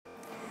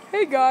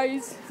Hey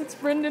guys, it's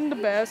Brendan the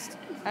Best,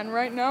 and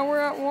right now we're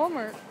at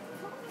Walmart.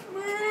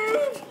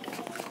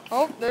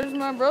 Oh, there's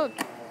my brother.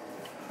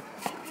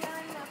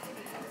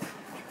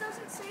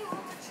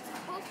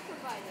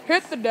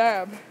 Hit the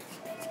dab.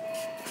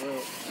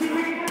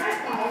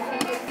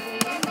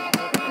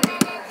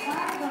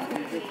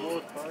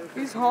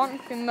 He's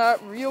honking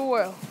that real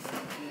well.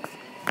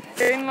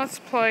 Okay, let's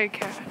play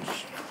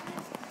catch.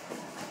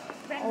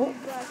 Oh.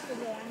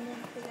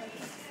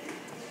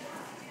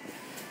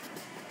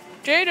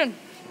 Jaden,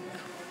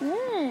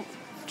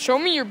 show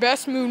me your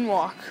best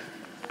moonwalk.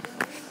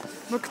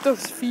 Look at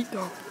those feet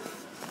though.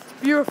 It's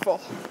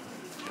beautiful.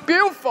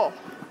 Beautiful.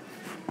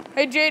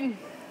 Hey Jaden,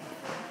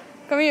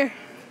 come here.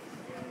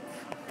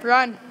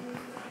 Run.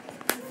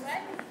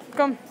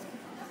 Come.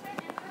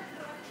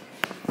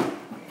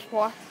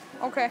 What?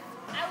 Okay.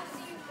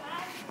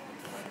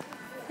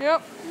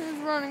 Yep, he's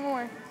running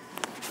away.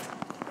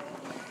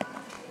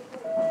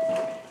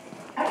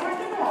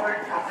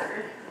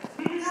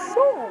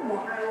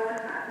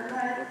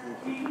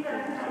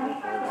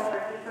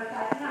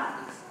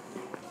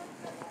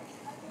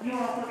 You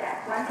also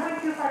get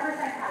 1.25%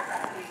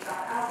 cashback when you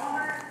shop at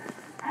Walmart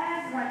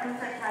and 1%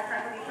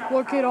 cashback when you shop.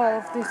 Look at all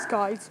of this,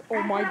 guys.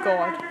 Oh my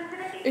god.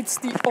 It's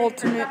the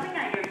ultimate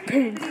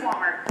pink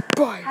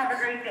bike. Have a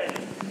great day.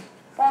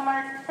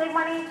 Walmart, save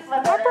money,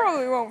 live I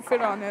probably won't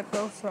fit on it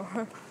though, so.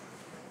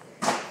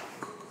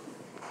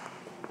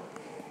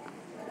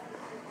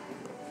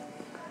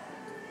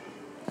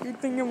 You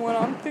thinking what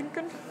I'm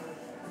thinking?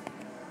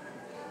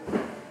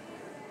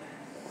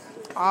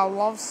 I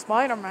love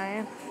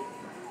Spider-Man,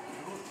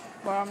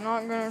 but I'm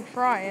not gonna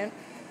try it.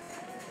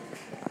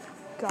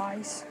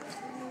 Guys.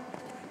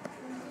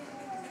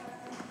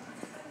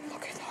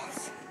 Look at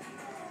those.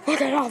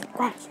 Look at those,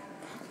 guys.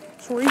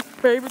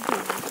 Sweet baby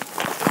Jesus.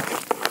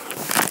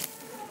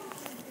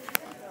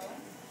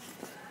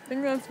 I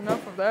think that's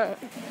enough of that.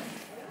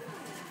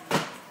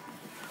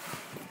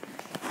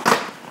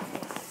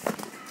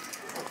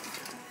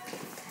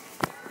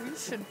 We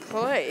should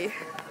play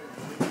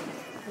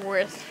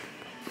with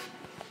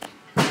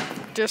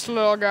this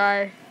little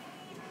guy.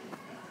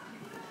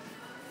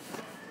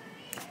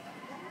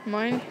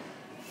 Mine.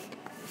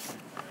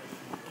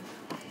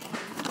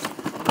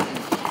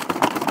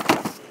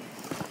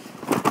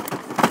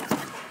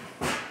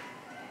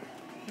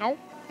 Nope,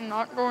 I'm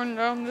not going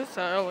down this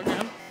aisle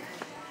again.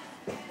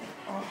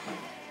 Oh.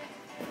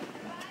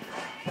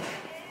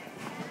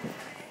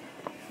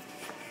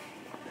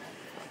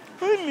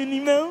 Hi, Minnie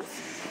Mouse.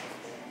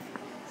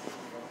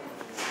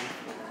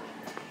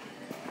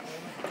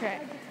 Okay.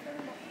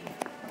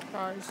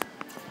 Guys.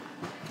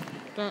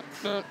 Dun,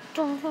 dun,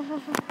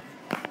 dun.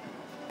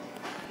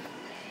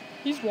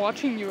 He's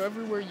watching you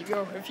everywhere you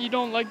go. If you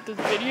don't like this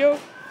video,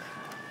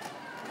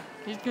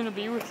 he's gonna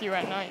be with you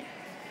at night.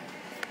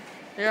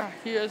 Yeah,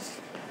 he is.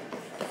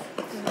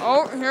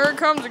 Oh, here it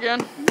comes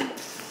again.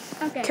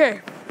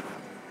 Okay.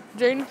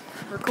 Jaden,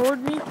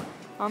 record me.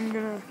 I'm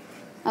gonna...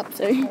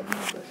 Sorry.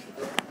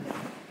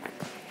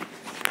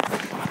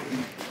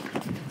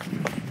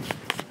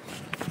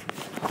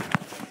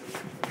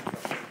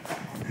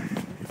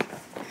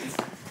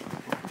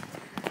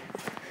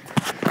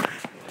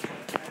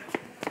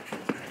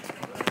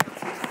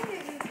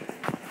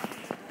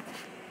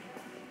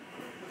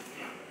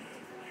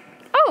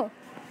 Oh.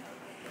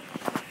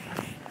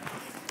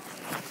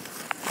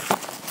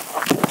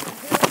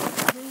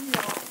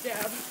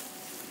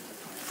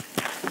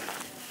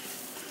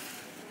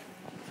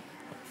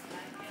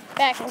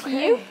 Back to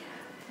you.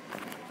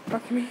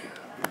 Back to me.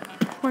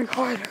 Oh my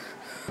god.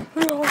 Oh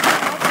my lord.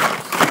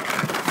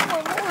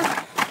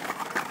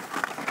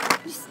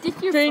 You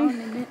stick your Jane,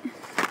 phone in it.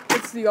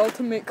 It's the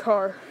ultimate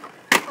car.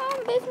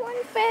 Oh, this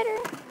one's better.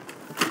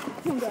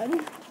 Oh,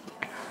 God.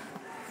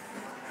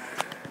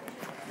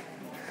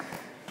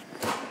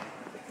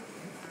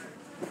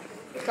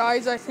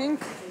 Guys, I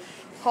think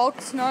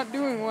Hulk's not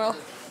doing well.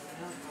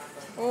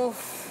 Oh.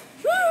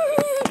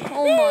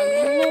 Oh my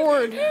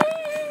lord.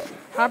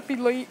 Happy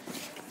late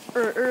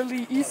or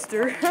early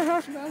Easter.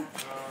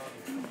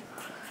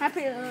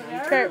 Happy.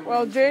 Okay,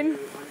 well, Jane,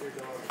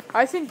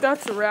 I think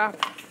that's a wrap.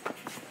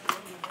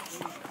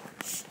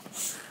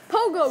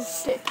 Pogo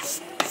stick.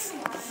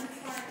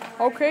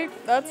 Okay,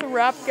 that's a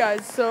wrap,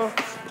 guys. So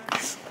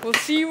we'll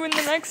see you in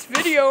the next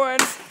video,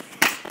 and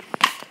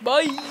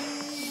bye.